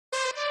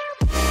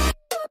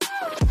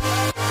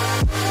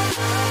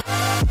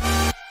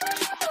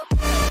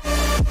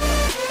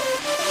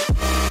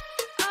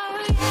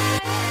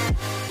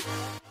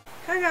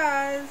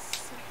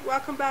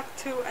welcome back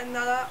to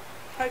another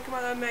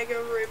Pokemon Omega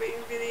Ruby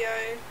video.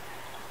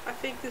 I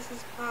think this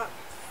is part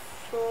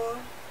 4.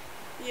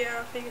 Yeah,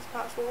 I think it's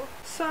part 4.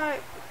 So,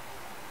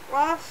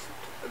 last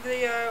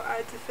video I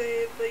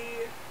defeated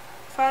the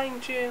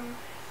fighting gym,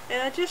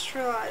 and I just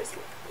realised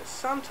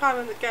sometime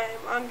in the game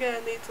I'm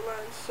going to need to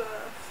learn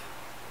Surf.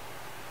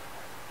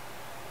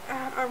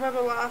 I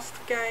remember last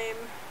game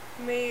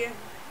me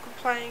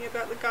complaining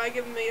about the guy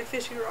giving me a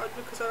fishing rod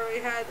because I already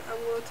had a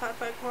water type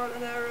Pokemon,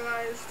 and then I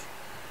realised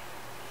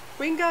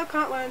Wingo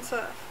can't learn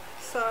Surf.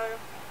 So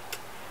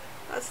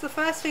that's the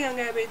first thing I'm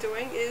going to be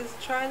doing, is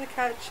trying to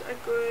catch a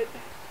good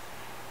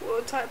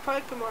water type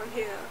Pokemon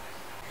here.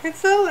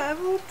 It's a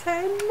level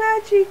 10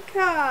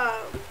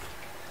 Magikarp!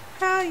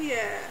 Hell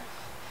yeah!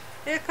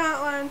 It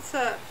can't learn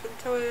Surf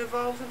until it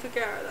evolves into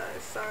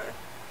Gyarados, so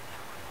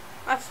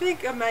I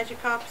think a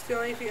Magikarp is the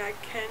only thing I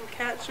can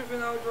catch with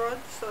an old rod,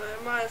 so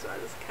I might as well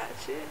just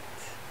catch it.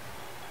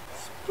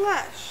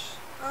 Splash!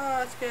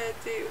 Oh, it's gonna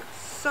do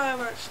so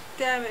much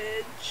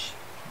damage.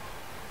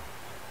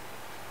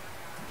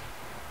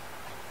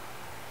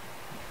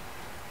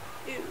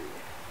 Ew.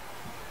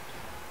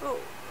 Oh,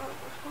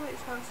 how many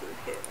times did it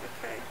hit?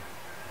 Okay.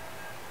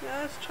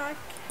 Now let's try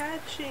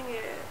catching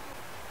it.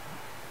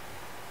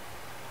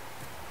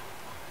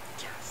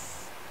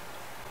 Yes!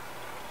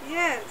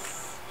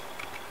 Yes!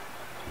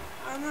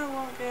 I'm no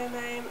longer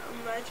named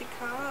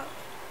Magikarp.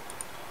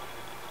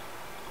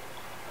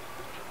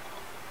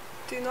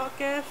 Do not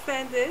get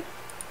offended,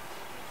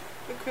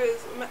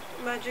 because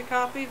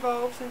Magikarp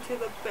evolves into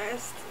the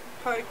best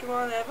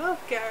Pokemon ever,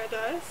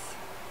 Gyarados.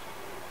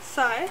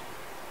 So,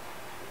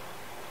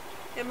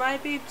 it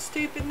might be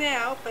stupid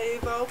now, but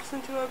it evolves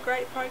into a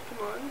great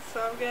Pokemon,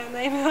 so I'm going to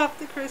name it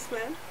after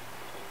Chrisman.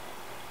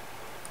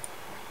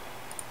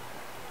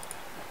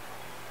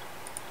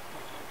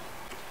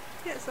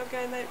 Yes, I'm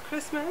going to name it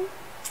Chrisman.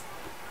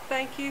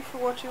 Thank you for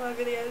watching my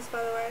videos,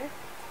 by the way.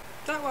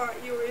 Don't worry,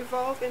 you'll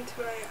evolve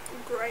into a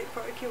great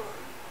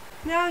Pokemon.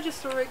 Now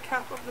just a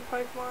recap of the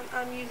Pokemon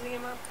I'm using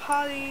in my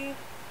party.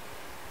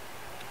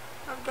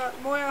 I've got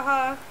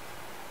Moyaha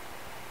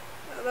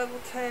at level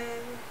 10,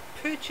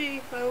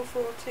 Poochy level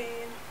 14,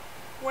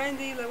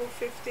 Wendy level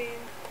 15,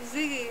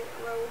 Ziggy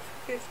level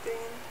 15,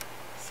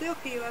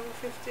 Silky level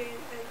 15,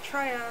 and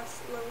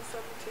Trias level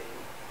 17.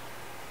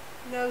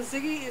 Now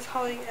Ziggy is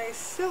holding a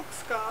Silk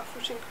Scarf,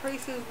 which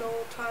increases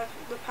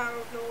the power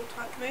of normal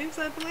type moves,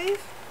 I believe.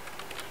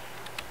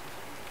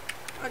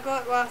 I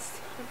got it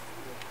last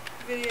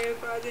video,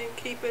 but I didn't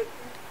keep it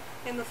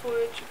in the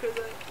footage because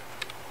it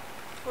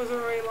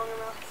wasn't already long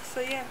enough. So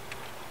yeah.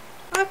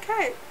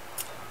 Okay.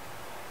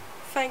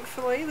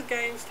 Thankfully, the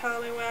game's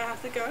telling me where I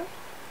have to go.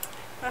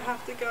 I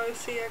have to go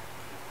see a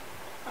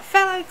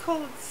fellow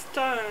called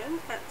Stone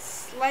at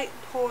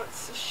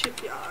Slateport's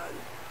shipyard.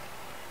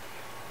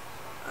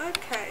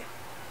 Okay.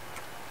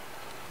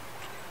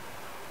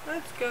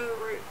 Let's go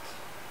to Route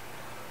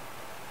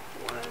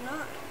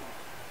 109.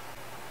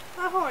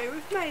 Ahoy,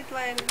 we've made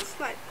land in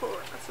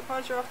Slateport. I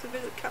suppose you're off to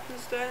visit Captain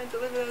Stone and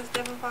deliver those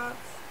Devon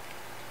parts?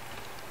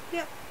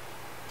 Yep.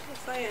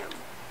 Yes, I am.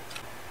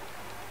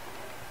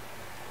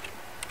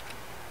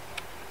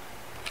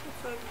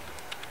 So,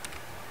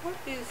 what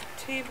is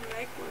Team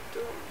Magma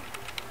doing?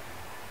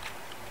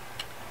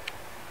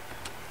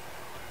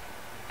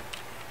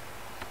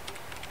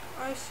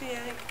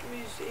 Oceanic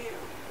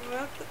Museum.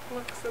 Well, that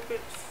looks a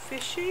bit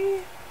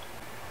fishy.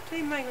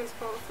 Team Magma's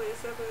policy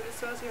is that we're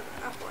discussing on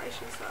the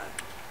operations side.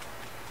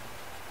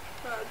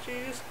 Do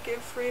you just give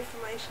free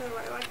information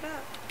away like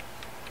that?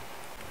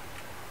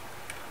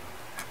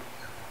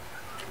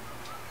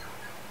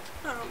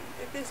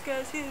 If this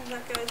goes here and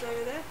that goes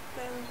over there,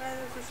 then where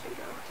does this one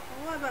go?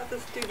 Well, what about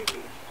this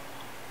doohickey?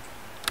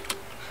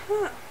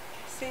 Huh.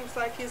 Seems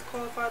like he's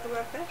qualified to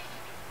work there.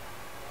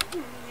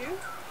 You?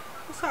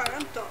 Oh, sorry,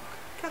 I'm Doc.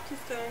 Captain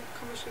Stone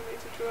commissioned me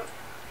to draw up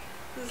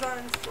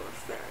designs for a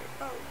ferry.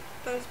 Oh,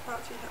 those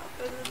parts you have.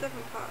 Those are the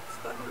different parts,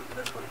 but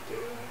this won't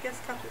do. I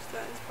guess Captain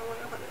Stone is probably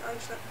up at the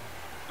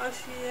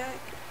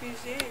Oceanic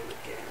Museum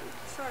again.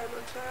 Sorry,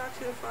 but I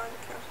actually find the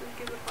captain and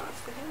give the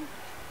parts to him.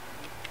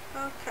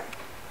 Okay.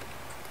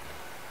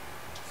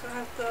 So I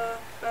have the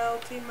Battle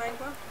Team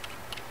Magma.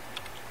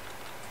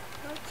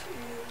 That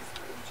is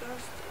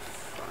just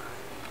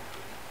fine.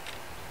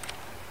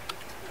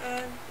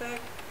 And they're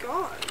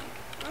gone.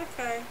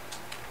 Okay.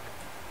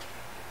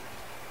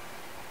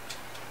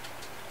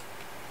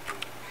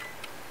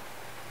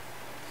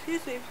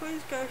 Excuse me,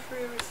 please go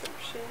through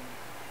reception.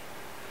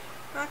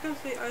 Welcome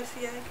to the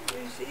Oceanic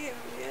Museum.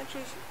 The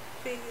entrance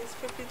fee is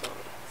 $50.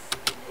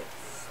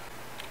 Yes.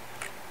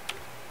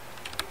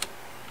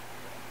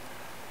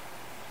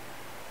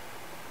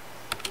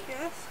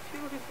 Yes, if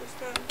you're looking for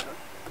Stone,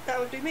 that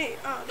would be me.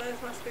 Ah,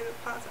 those must be the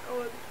parts I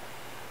ordered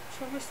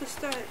from Mr.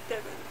 Stone at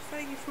Devon.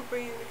 Thank you for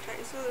bringing the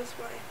case all this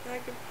way. Now I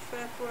can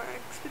prepare for our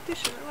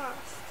expedition at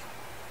last.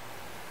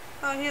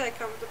 Oh, here they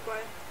come into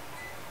play.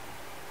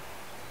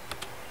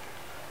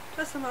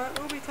 Just a moment,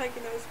 we'll be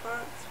taking those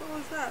parts. What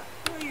was that?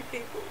 Who are you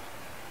people?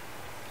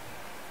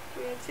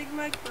 We're Team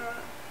Magma.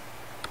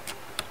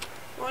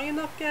 Well, you're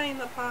not getting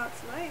the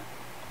parts, mate.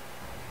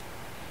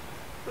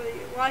 Whether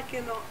you like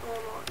it or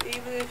not,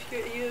 even if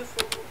your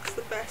uniform looks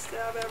the best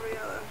out of every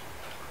other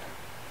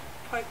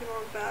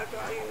Pokemon bad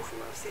guy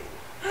uniform I've seen.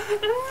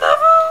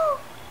 Neville!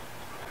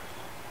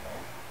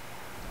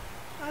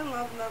 I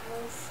love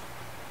Neville's.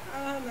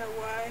 I don't know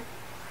why.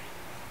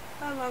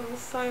 I love them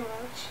so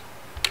much.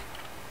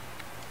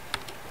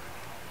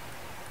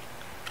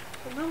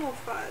 A normal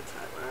fire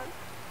type, right?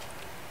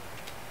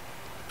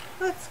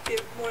 Let's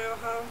give Moyo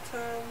half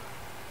turn.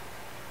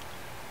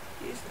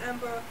 Use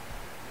Ember.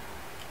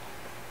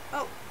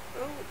 Oh,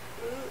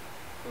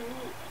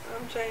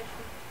 I'm changing.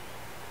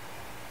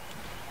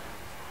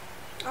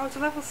 Oh, it's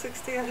level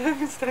 60, I don't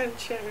even stand a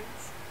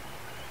chance.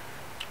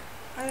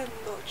 I did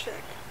not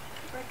check.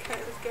 Okay,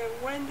 let's go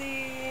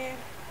Wendy.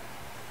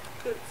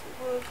 Good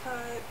water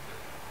type.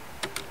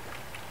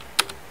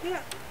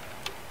 Yeah.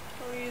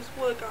 I'll use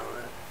water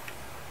gauntlet.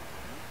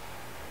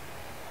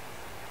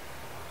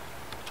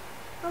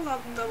 I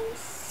love Noble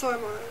so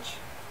much.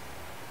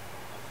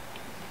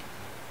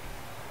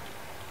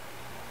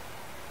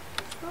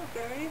 It's not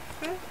very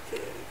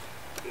effective.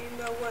 You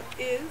know what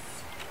is?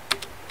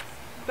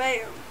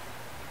 Bam.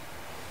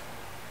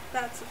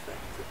 That's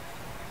effective.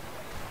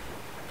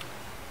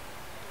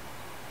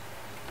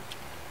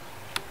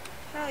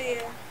 Hell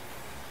yeah.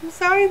 I'm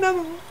sorry,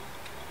 Noble.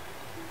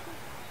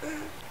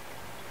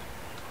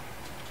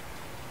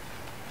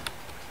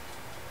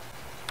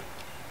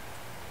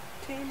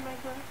 Team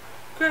Magma.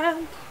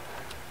 Grand.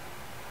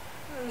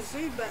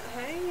 Zubat,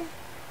 hey?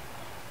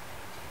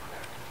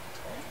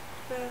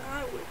 Then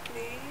I would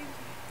need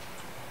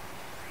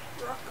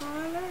Rock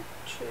or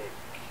Electric.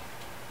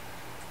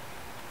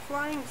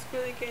 Flying's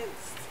good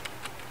against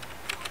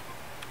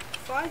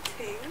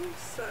fighting,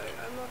 so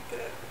I'm not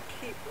gonna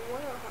keep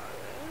Water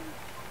Harder.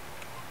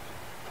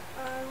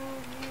 I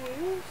will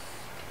use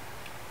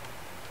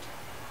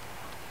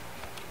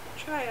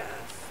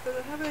Trias. Does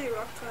it have any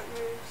rock type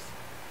moves?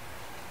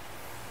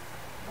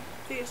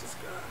 This is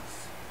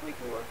grass. We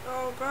can work.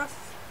 Oh, grass.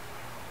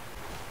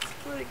 It's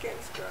good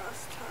against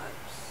grass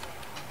types.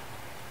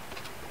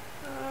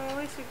 At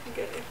least we can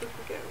get, if we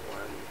can get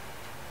one.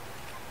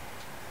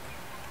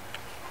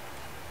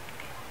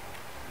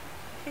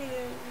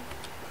 Hidden.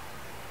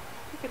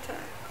 Quick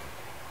attack.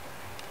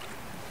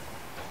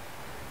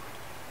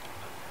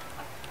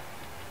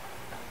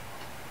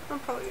 I'm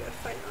probably gonna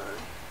faint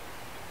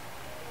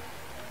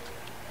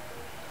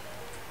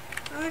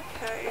on.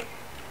 Okay.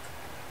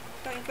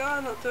 Thank God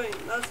I'm not doing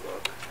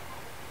Nuzlocke.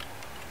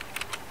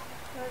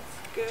 Let's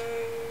go.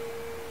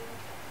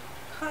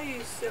 Can't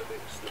use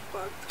Silvix, the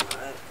bug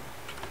type.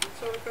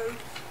 So we'll go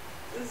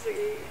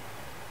Ziggy.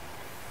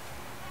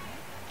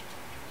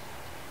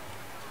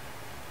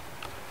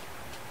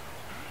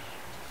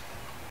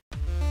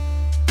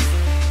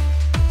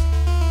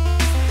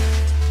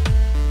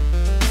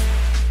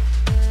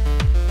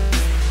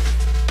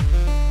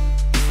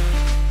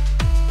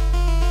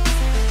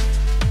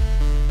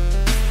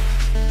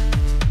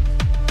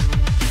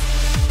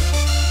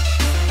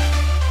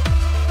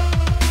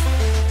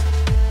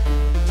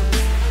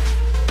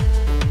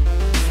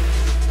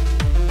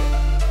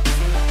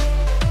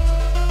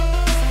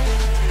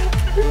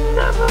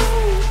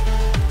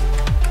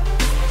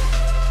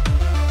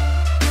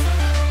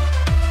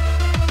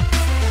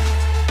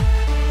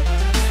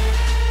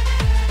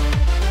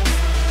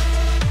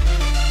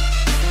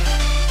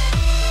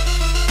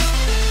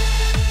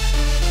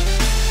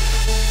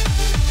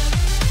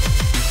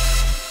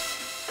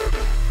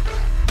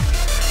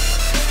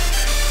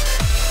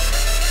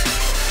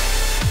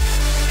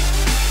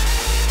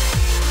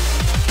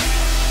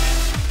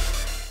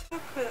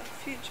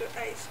 Future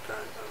ace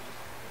Gundam.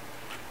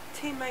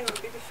 Team May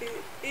will be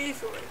defeated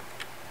easily.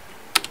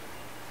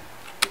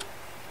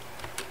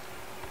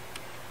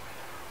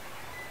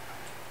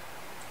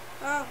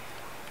 Oh,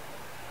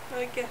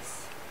 I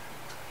guess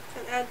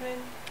an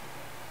admin,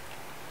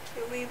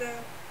 a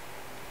leader.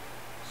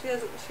 She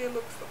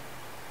looks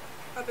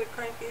a bit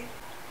cranky.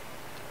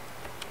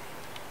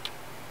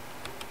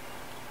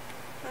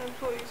 And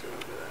employees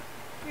remember that.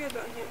 We are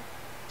done here.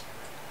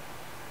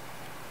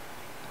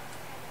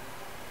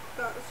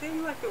 That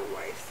seemed like a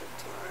waste of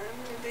time.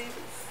 Did they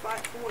even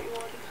fight for what you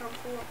wanted to come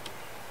for?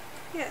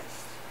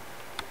 Yes.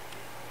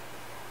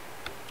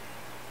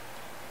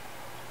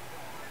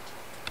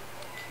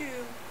 Q.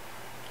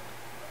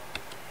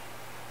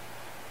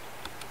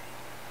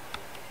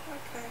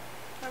 Okay.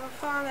 Have a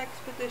fun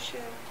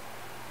expedition.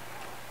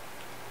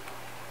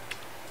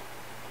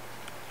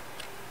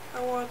 I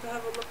wanted to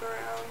have a look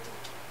around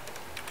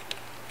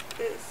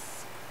this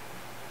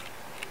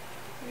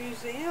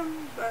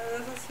museum, but it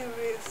doesn't seem to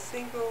be a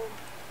single.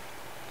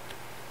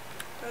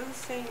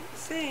 Doesn't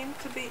seem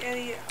to be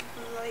any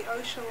like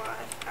ocean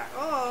life at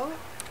all.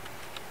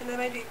 And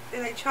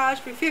they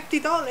charged me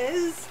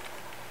 $50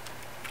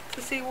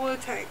 to see water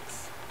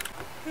tanks.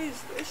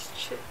 Who's this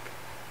chick?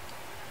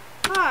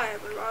 Hi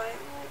everybody.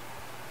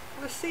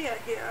 Lucia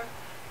here.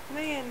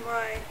 Me and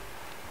my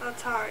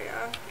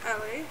Altaria,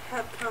 Ellie,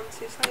 have come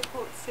to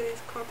Sunnyport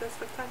City's Contest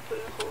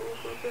Spectacular Hall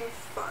for a bit of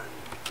fun.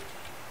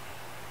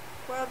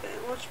 Well then,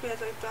 watch me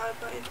as I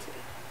dive right into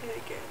it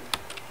again.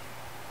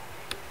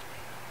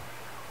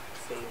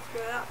 Seems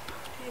good up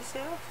to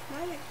yourself,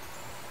 mate.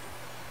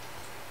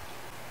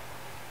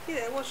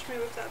 Yeah, watch me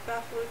with that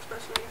baffled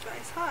expression on your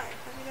face. Hi,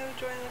 have you never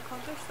joined the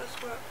contest? That's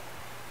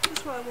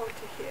what I want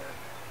to hear.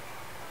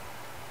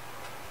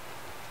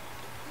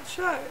 The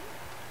show.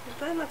 Well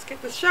then, let's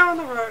get the show on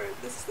the road.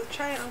 This is the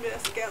train I'm going to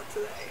scout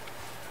today.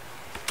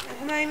 And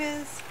her name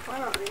is... I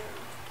don't know.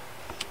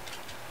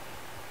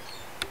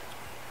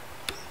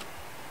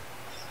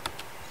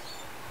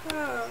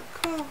 Oh,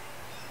 cool.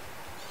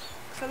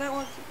 Because I don't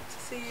want to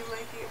see you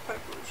making a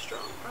Pokemon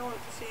strong. I want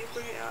to see you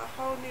bring out a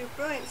whole new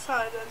brilliant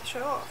side and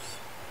show off.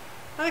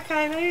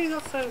 Okay, maybe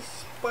not so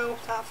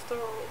spoilt after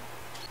all.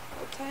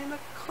 Obtain a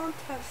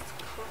contest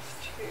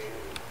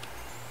costume.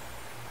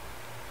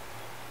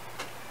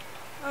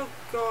 Oh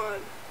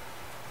god.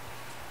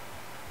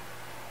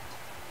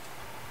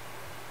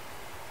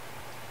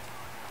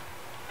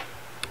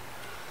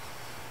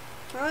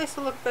 At least I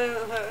look better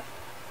than her.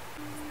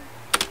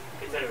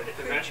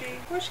 Poochy.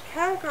 Which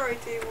category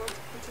do you want to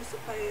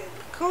participate in?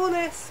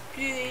 Coolness,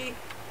 beauty,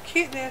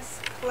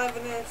 cuteness,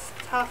 cleverness,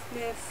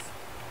 toughness.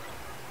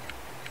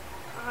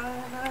 I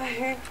don't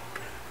know.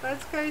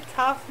 Let's go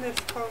toughness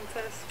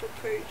contest for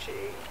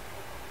Poochy.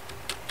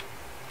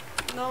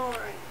 No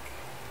rank.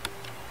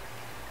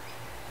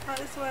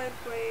 This way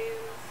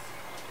please.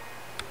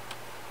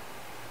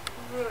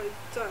 I really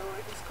don't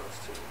like this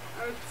costume.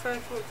 I would prefer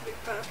for it to be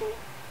purple.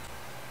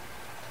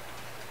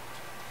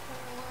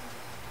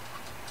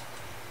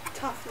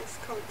 Toughness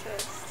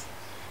contest.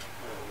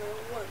 I don't know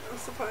what I'm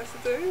supposed to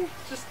do.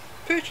 Just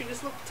Poochy,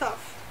 just look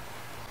tough.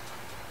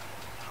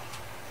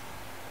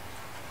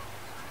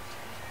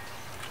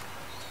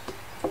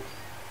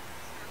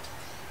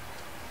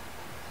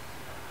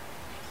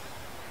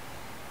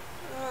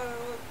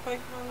 What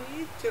Pokemon are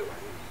you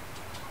doing?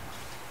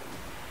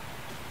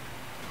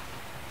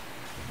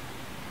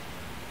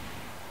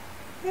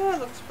 Yeah, it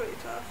looks pretty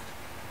tough.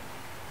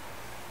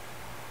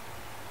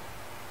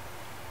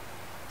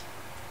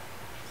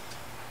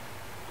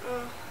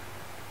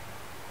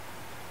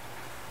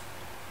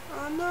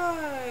 Oh no,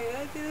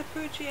 I did a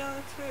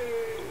Poochyena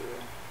too.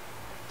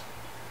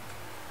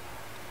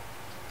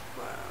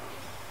 Wow.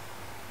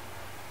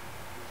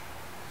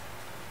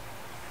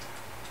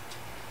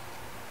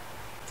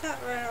 Tap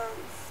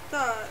round,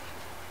 start.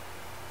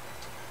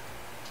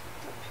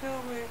 Appeal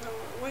move,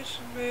 which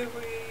move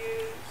will you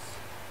use?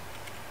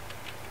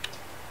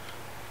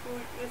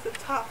 It's a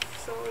tough,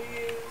 so we'll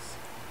use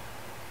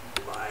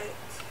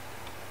bite.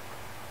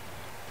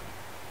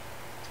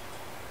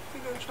 I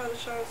think I'll try to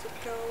show us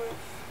appeal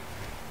with.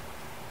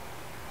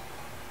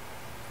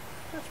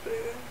 That's pretty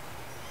good.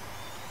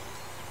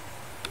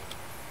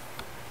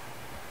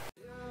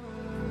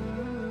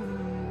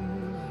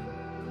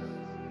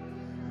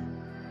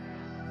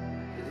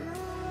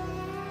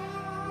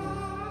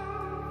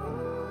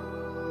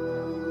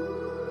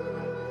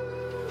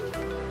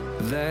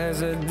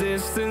 There's a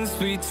distance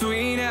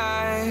between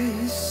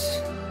us.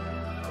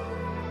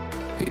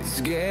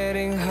 It's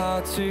getting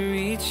hard to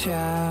reach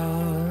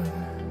out.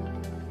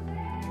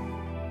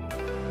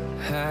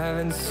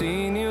 Haven't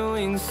seen you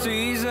in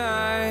seasons,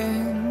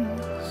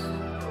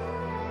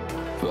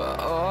 but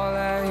all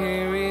I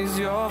hear is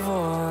your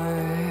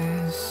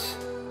voice.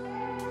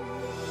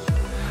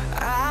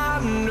 I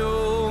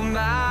know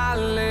my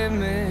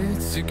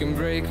limits, you can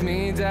break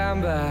me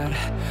down, but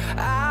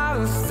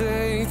I'll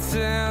stay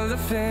till the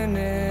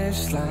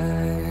finish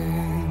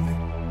line.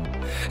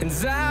 And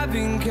I've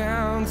been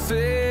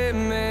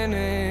counting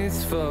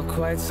minutes for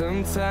quite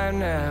some time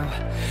now,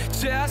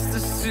 just to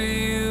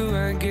see you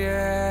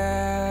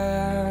again.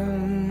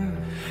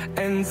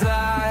 And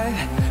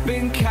I've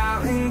been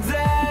counting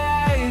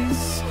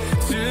days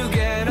to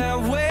get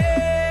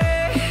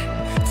away,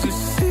 to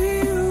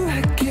see you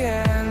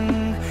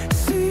again,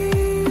 see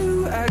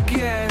you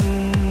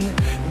again.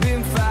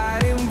 Been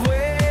fighting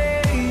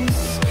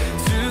ways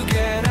to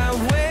get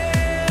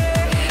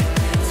away,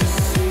 to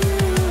see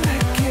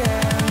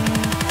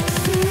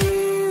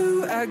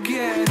you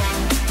again.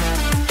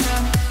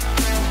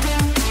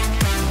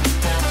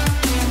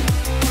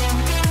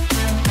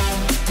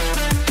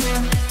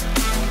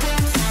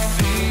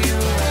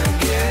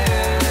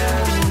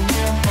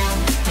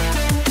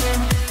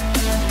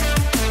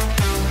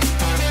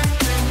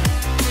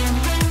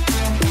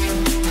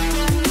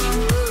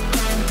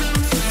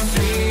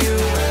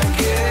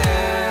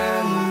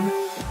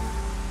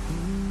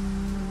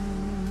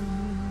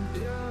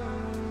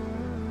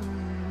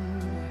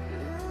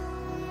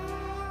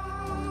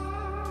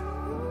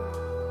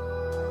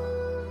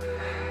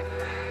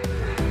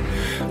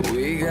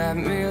 We got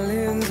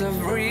millions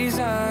of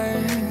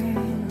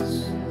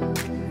reasons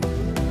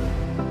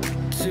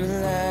to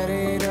let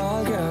it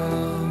all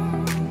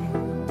go.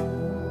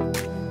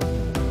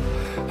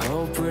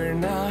 Hope we're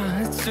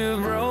not too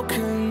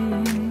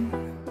broken.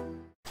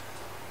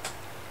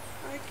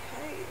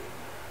 Okay,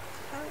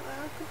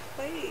 countdown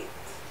complete.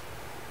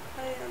 I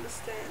didn't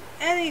understand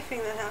anything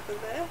that happened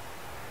there.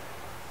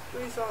 The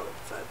result,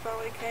 I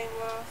probably came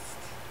last.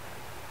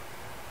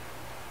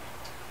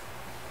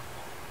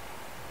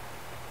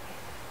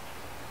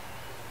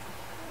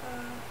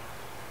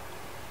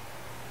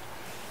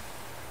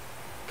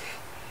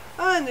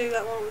 knew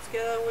that one was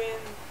gonna win.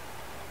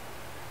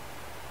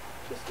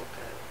 Just look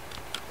at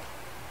it.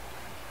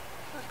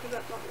 How could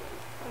that not win?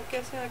 I'm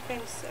guessing I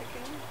came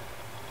second.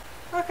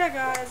 Okay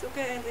guys, I'm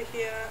gonna end it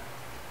here.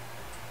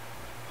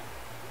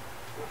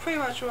 Pretty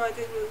much what I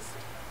did was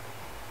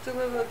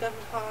deliver 11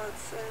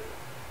 parts and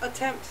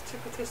attempt to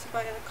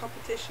participate in a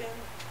competition,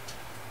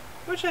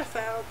 which I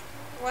failed,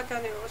 like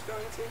I knew I was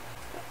going to.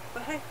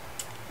 But hey,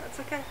 that's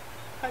okay.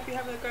 Hope you're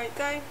having a great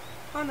day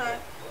or night,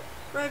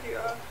 wherever you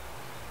are.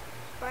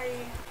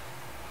 Bye.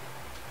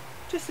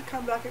 Just to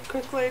come back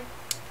quickly,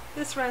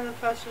 this random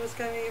person was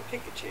going to be a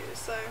Pikachu,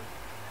 so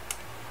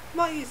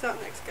might use that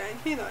next game,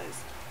 who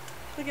knows.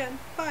 Again,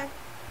 bye.